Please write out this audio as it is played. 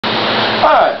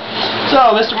Alright,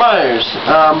 so Mr. Myers,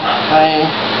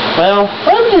 what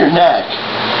happened to your neck?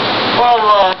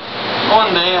 Well,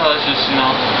 one day I was just,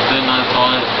 sitting on the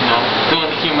toilet, doing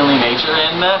the humanly nature,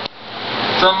 and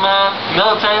some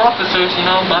military officers,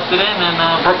 busted in and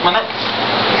broke my neck.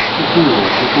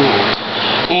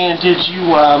 And did you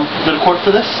go to court for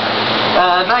this?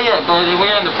 Not yet, but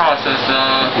we're in the process.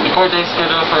 The court date's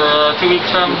scheduled for 2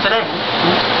 weeks from today.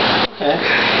 Okay.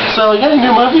 So, you got any new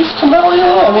movies coming out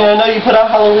yet? I mean, I know you put out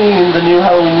Halloween, the new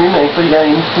Halloween remake, but you got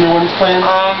any new ones planned?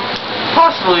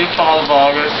 Possibly fall of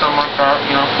August, something like that,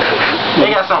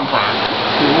 They got something planned.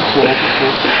 Okay.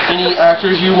 Any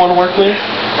actors you want to work with?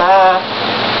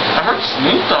 I heard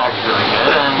Snoop Dogg's really good,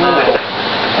 and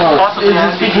possibly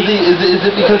is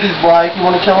it because he's black you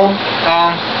want to kill him?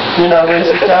 You're not a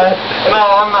racist guy? No,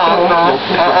 I'm not.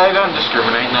 I don't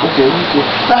discriminate, no. Okay.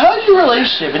 Now, how's your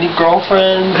relationship? Any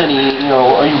girlfriends? Any,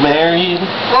 are you married?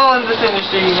 Well, in this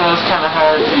industry, it's kind of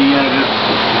hard to,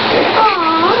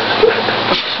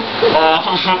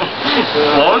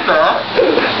 what was that?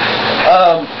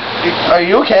 Are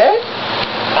you okay?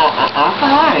 I'm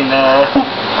fine. I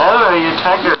don't know what you're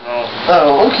talking about.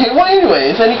 Oh, okay. Well,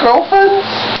 anyways, any girlfriends?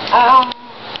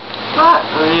 Not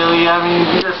really. I mean,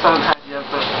 just sometimes you have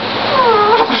to...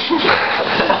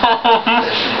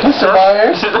 Mr.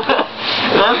 Myers?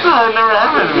 That's never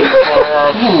happened to me before.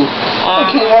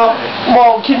 Okay,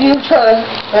 well, can you try to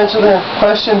answer the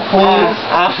question, please?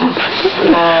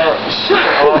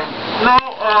 Sure. No,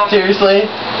 Seriously?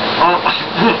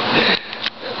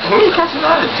 Who are you cussing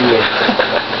out at today?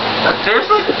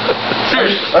 Seriously?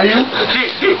 Seriously? Are you?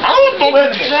 Dude, I don't know what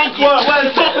to drink you.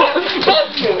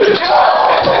 Fuck you.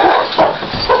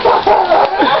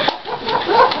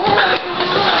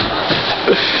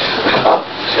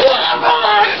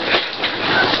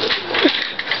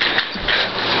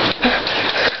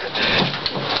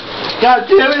 God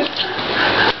damn it!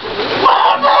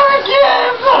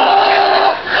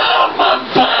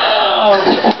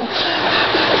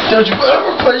 Don't you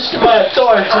ever question my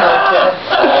authority like that.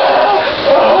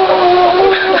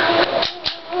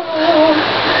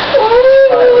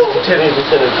 Alright, let's continue this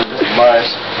interview, Mr.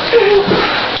 Myers.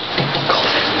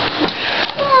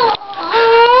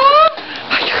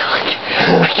 I got like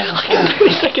a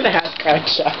 30-second half crack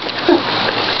shot.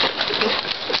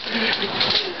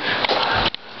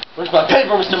 Where's my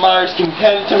paper, Mr. Myers? Can you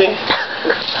hand it to me?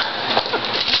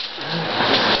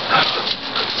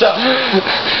 So,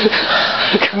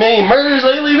 many murders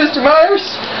lately, Mr. Myers?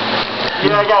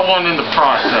 Yeah, I got one in the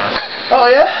process. Oh,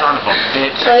 yeah? Son of a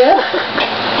bitch. Oh, yeah?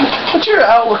 What's your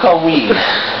outlook on weed?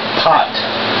 Pot.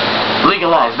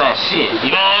 Legalize that shit.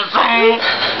 You know what I'm saying?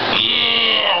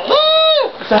 Yeah.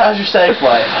 Woo! So how's your sex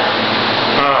life?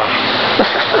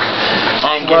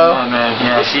 I ain't getting none, man.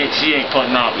 Yeah, she ain't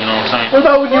putting up, you know what I'm saying? What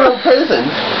about when you were in prison?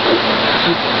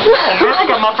 Oh, man, I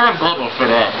got my friend Bubba for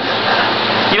that.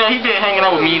 He been hanging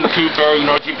out with me and the Tooth Fairy,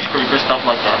 Jeepers Creepers, stuff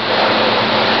like that.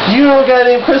 You know a guy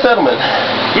named Chris Edelman?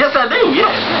 Yes, I do,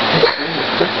 yes.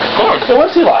 Of course. So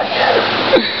what's he like?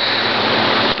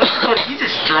 He's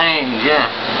just strange, yeah.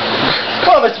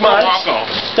 Well, Mr. Myers, welcome.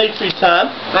 thanks for your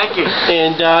time. Thank you.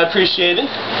 And I appreciate it.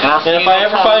 And if I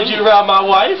ever find you around my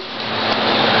wife,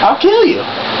 I'll kill you.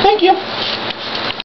 Thank you.